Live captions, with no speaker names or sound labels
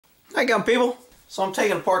Hi again, people. So I'm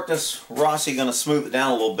taking apart this Rossi, going to smooth it down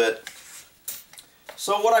a little bit.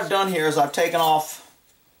 So what I've done here is I've taken off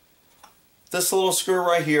this little screw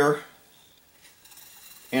right here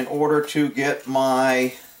in order to get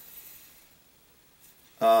my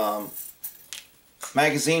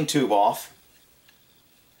magazine tube off.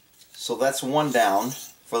 So that's one down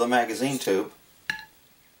for the magazine tube.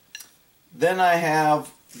 Then I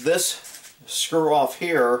have this screw off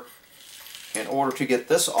here in order to get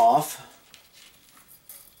this off.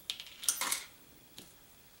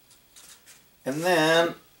 And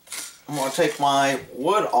then I'm going to take my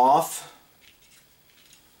wood off,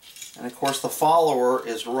 and of course the follower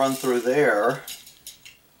is run through there.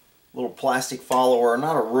 Little plastic follower,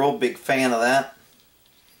 not a real big fan of that.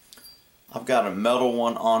 I've got a metal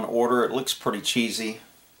one on order. It looks pretty cheesy,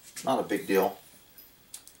 not a big deal.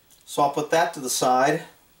 So I'll put that to the side.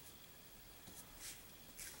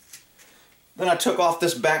 Then I took off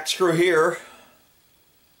this back screw here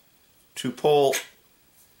to pull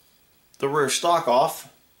the rear stock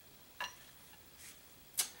off,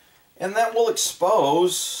 and that will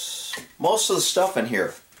expose most of the stuff in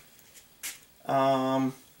here.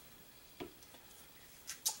 I'm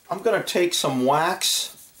going to take some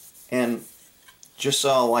wax and just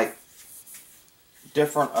like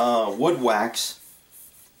different wood wax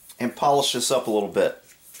and polish this up a little bit.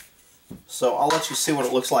 So I'll let you see what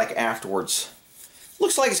it looks like afterwards.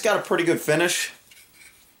 Looks like it's got a pretty good finish.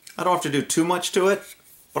 I don't have to do too much to it,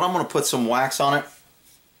 but I'm going to put some wax on it,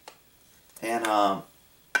 and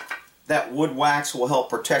that wood wax will help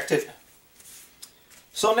protect it.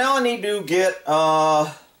 So now I need to get, there's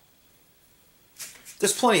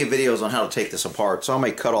plenty of videos on how to take this apart, so I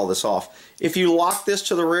may cut all this off. If you lock this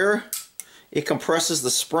to the rear, it compresses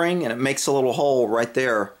the spring and it makes a little hole right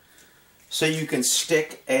there, so you can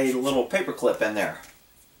stick a little paper clip in there.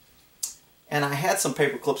 And I had some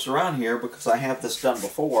paper clips around here because I have this done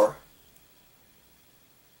before.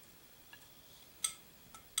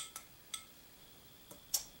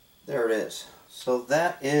 There it is. So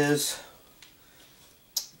that is,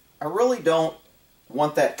 I really don't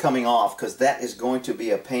want that coming off because that is going to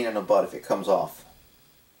be a pain in the butt if it comes off.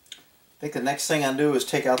 I think the next thing I do is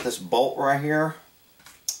take out this bolt right here.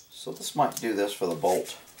 So this might do this for the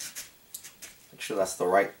bolt. Make sure that's the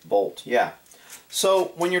right bolt. Yeah.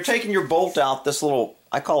 So when you're taking your bolt out, this little,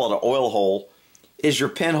 I call it an oil hole, is your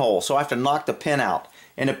pin hole. So I have to knock the pin out.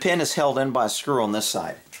 And the pin is held in by a screw on this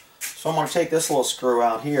side. So I'm going to take this little screw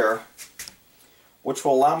out here, which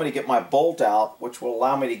will allow me to get my bolt out, which will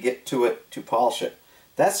allow me to get to it to polish it.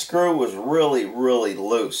 That screw was really, really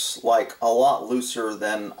loose, like a lot looser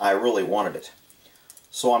than I really wanted it.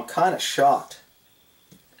 So I'm kind of shocked.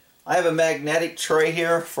 I have a magnetic tray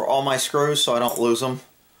here for all my screws so I don't lose them.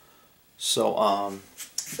 So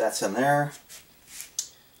that's in there.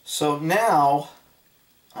 So now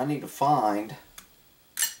I need to find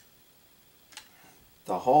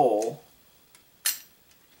the hole.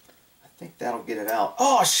 I think that'll get it out.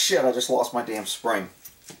 Oh shit, I just lost my damn spring.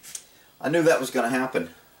 I knew that was going to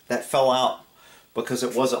happen. That fell out because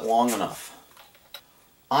it wasn't long enough.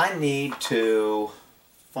 I need to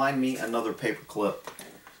find me another paper clip.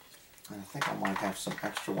 And I think I might have some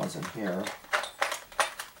extra ones in here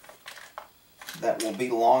that will be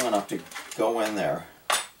long enough to go in there.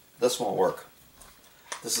 This won't work.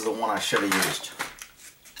 This is the one I should have used.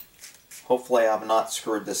 Hopefully I've not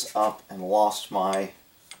screwed this up and lost my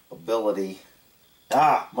ability.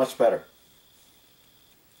 Ah, much better.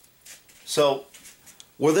 So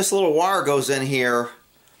where this little wire goes in here,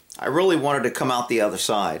 I really wanted to come out the other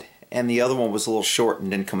side, and the other one was a little short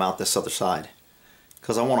and didn't come out this other side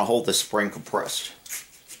because I want to hold this spring compressed.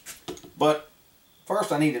 But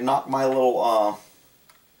first I need to knock my little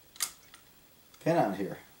pin out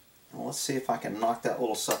here. Well, let's see if I can knock that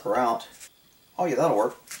little sucker out. Oh yeah, that'll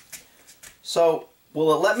work. So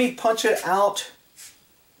will it let me punch it out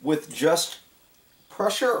with just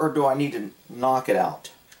pressure, or do I need to knock it out?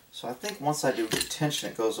 So I think once I do tension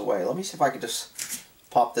it goes away. Let me see if I can just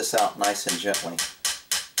pop this out nice and gently.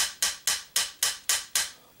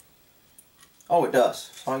 Oh, it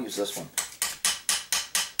does. So I'll use this one.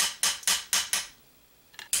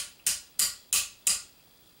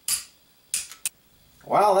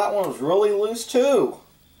 Wow, that one was really loose too.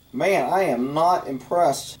 Man, I am not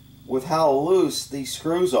impressed with how loose these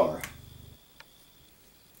screws are.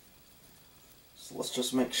 So let's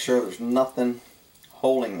just make sure there's nothing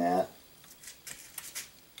holding that.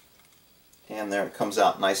 And there it comes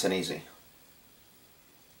out nice and easy.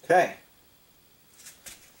 Okay.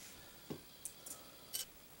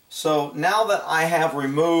 So now that I have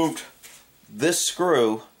removed this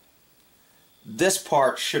screw, this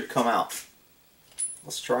part should come out.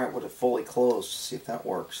 Let's try it with it fully closed, see if that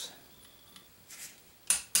works.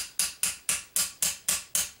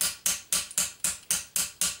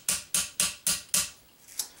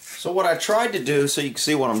 So what I tried to do, so you can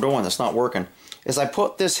see what I'm doing that's not working, is I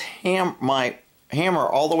put this my hammer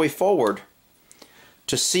all the way forward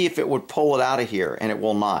to see if it would pull it out of here, and it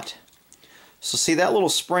will not. So see, that little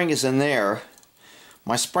spring is in there.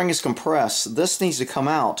 My spring is compressed. This needs to come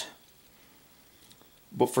out.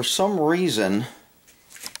 But for some reason,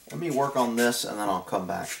 let me work on this and then I'll come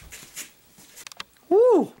back.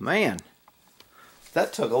 Woo, man.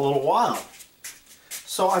 That took a little while.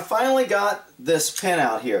 So I finally got this pin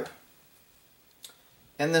out here.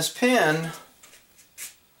 And this pin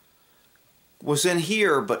was in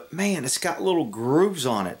here, but man, it's got little grooves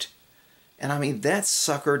on it. And I mean, that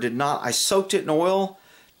sucker did not, I soaked it in oil,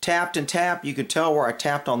 tapped and tapped. You could tell where I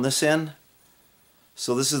tapped on this end.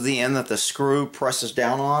 So this is the end that the screw presses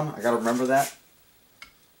down on. I got to remember that.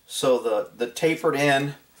 So the tapered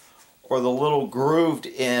end or the little grooved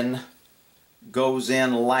end goes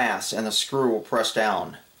in last and the screw will press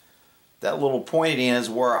down. That little pointed end is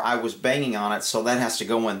where I was banging on it, so that has to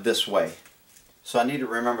go in this way. So I need to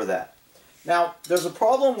remember that. Now, there's a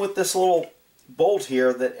problem with this little bolt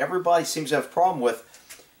here that everybody seems to have a problem with,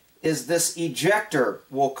 is this ejector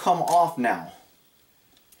will come off now.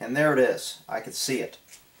 And there it is. I can see it.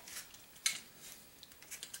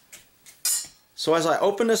 So as I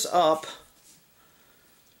open this up,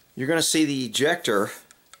 you're going to see the ejector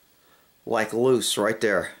like loose right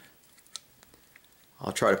there.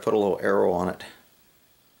 I'll try to put a little arrow on it.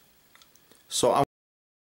 So I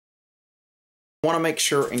want to make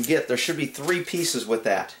sure and get, there should be 3 pieces with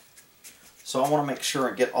that. So I want to make sure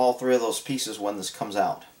and get all 3 of those pieces when this comes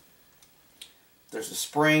out. There's a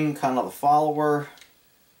spring, kind of the follower.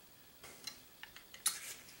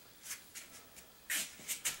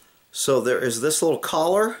 So there is this little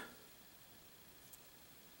collar.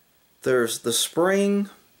 There's the spring.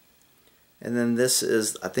 And then this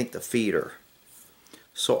is, I think, the feeder.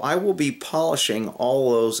 So I will be polishing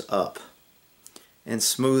all those up and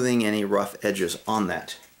smoothing any rough edges on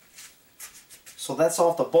that. So that's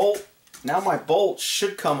off the bolt. Now my bolt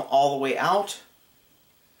should come all the way out.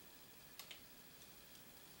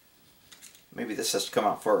 Maybe this has to come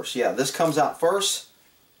out first. Yeah, this comes out first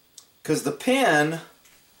because the pin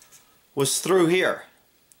was through here.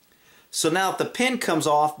 So now if the pin comes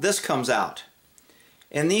off, this comes out.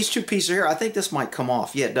 And these 2 pieces here, I think this might come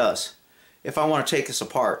off. Yeah, it does. If I want to take this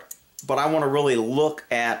apart. But I want to really look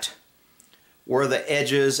at where the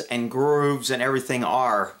edges and grooves and everything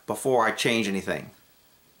are before I change anything.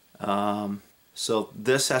 So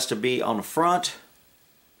this has to be on the front.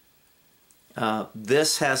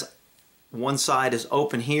 This has, one side is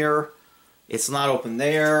open here. It's not open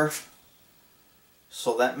there.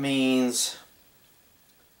 So that means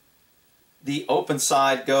the open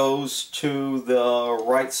side goes to the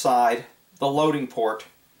right side, the loading port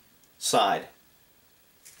side.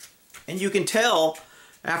 And you can tell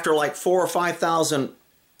after like 4,000 or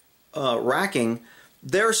 5,000 racking,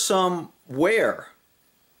 there's some wear.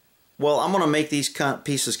 Well, I'm going to make these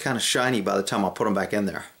pieces kind of shiny by the time I put them back in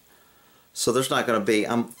there. So there's not going to be,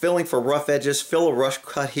 I'm feeling for rough edges, feel a rush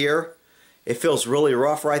cut here. It feels really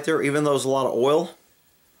rough right there, even though there's a lot of oil.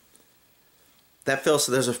 That feels,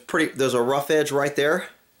 there's a rough edge right there.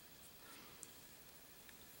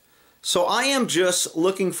 So I am just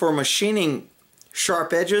looking for machining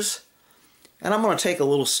sharp edges, and I'm going to take a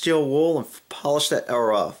little steel wool and polish that,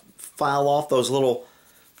 or file off those little,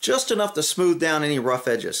 just enough to smooth down any rough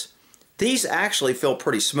edges. These actually feel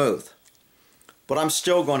pretty smooth, but I'm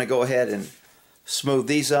still going to go ahead and smooth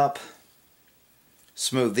these up,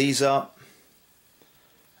 smooth these up.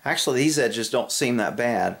 Actually, these edges don't seem that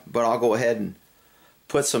bad, but I'll go ahead and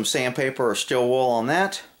put some sandpaper or steel wool on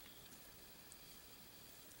that.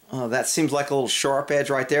 That seems like a little sharp edge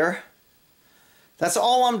right there. That's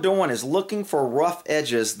all I'm doing, is looking for rough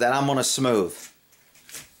edges that I'm going to smooth.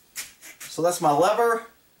 So that's my lever.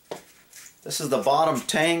 This is the bottom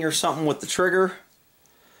tang or something with the trigger.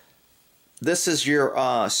 This is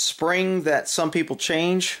your spring that some people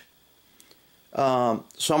change. So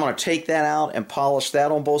I'm going to take that out and polish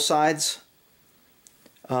that on both sides.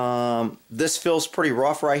 This feels pretty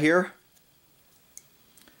rough right here.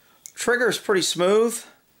 Trigger is pretty smooth.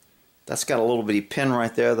 That's got a little bitty pin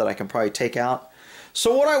right there that I can probably take out.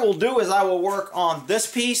 So what I will do is I will work on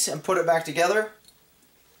this piece and put it back together.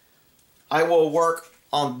 I will work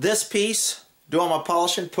on this piece, do all my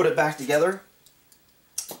polishing, put it back together.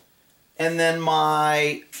 And then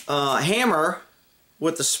my hammer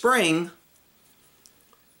with the spring,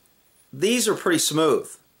 these are pretty smooth.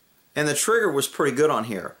 And the trigger was pretty good on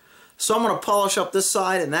here. So I'm going to polish up this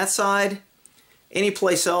side and that side. Any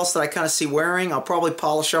place else that I kind of see wearing, I'll probably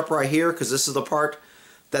polish up right here because this is the part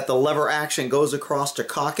that the lever action goes across to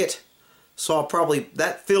cock it. So I'll probably,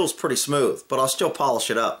 that feels pretty smooth, but I'll still polish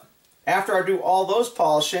it up. After I do all those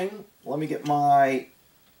polishing, let me get my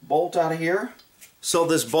bolt out of here. So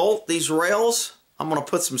this bolt, these rails, I'm going to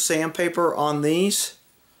put some sandpaper on these.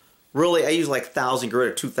 Really, I use like 1,000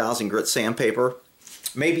 grit or 2,000 grit sandpaper.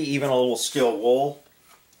 Maybe even a little steel wool.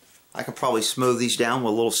 I can probably smooth these down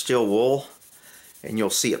with a little steel wool and you'll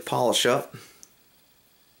see it polish up.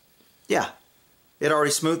 Yeah, it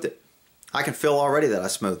already smoothed it. I can feel already that I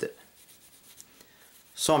smoothed it.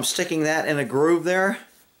 So I'm sticking that in a groove there.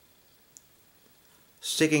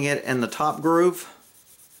 Sticking it in the top groove.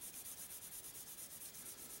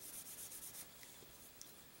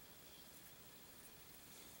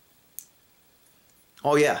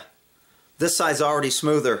 Oh yeah, this side's already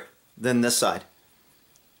smoother than this side.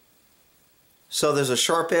 So there's a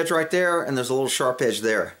sharp edge right there and there's a little sharp edge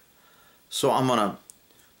there. So I'm gonna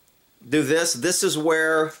do this. This is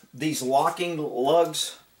where these locking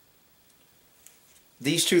lugs,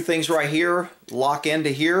 these two things right here, lock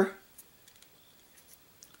into here.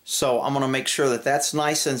 So I'm gonna make sure that that's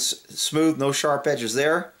nice and smooth, no sharp edges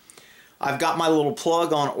there. I've got my little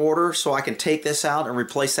plug on order so I can take this out and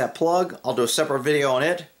replace that plug. I'll do a separate video on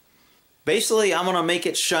it. Basically, I'm gonna make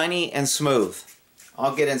it shiny and smooth.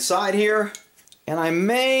 I'll get inside here and I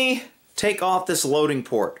may take off this loading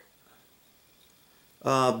port.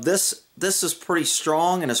 This is pretty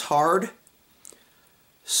strong and it's hard.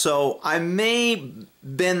 So I may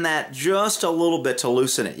bend that just a little bit to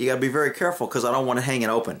loosen it. You gotta be very careful because I don't want to hang it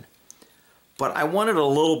open. But I want it a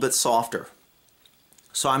little bit softer.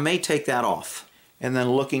 So I may take that off. And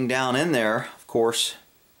then looking down in there, of course,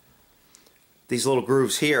 these little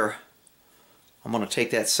grooves here, I'm going to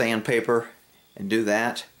take that sandpaper and do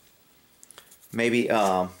that. Maybe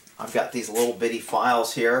I've got these little bitty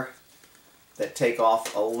files here that take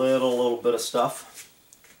off a little bit of stuff.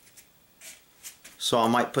 So I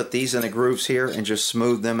might put these in the grooves here and just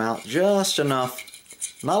smooth them out just enough.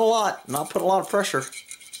 Not a lot, not put a lot of pressure.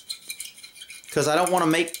 Because I don't want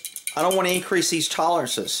to increase these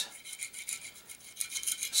tolerances.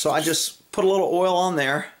 So I just put a little oil on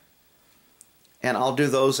there and I'll do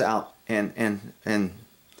those out and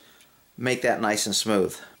make that nice and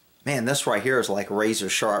smooth. Man, this right here is like razor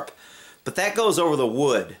sharp. But that goes over the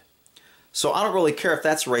wood. So I don't really care if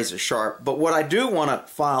that's razor sharp. But what I do want to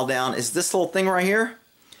file down is this little thing right here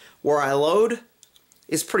where I load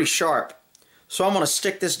is pretty sharp. So I'm going to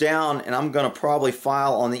stick this down and I'm going to probably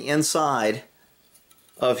file on the inside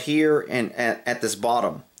of here and at this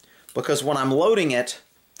bottom, because when I'm loading it,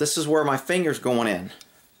 this is where my finger's going in.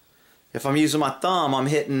 If I'm using my thumb, I'm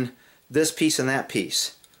hitting this piece and that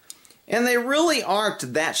piece. And they really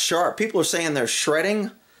aren't that sharp. People are saying they're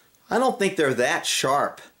shredding. I don't think they're that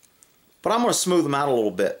sharp, but I'm going to smooth them out a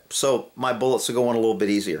little bit so my bullets will go in a little bit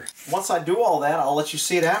easier. Once I do all that, I'll let you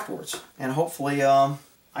see it afterwards, and hopefully I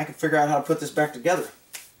can figure out how to put this back together.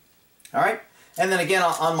 All right, and then again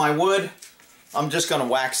on my wood, I'm just going to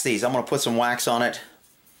wax these. I'm going to put some wax on it.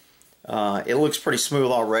 It looks pretty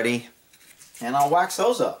smooth already. And I'll wax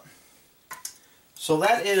those up. So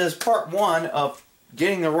that is part one of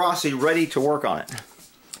getting the Rossi ready to work on it.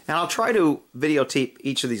 And I'll try to videotape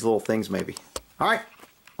each of these little things maybe. Alright,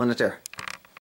 leave it there.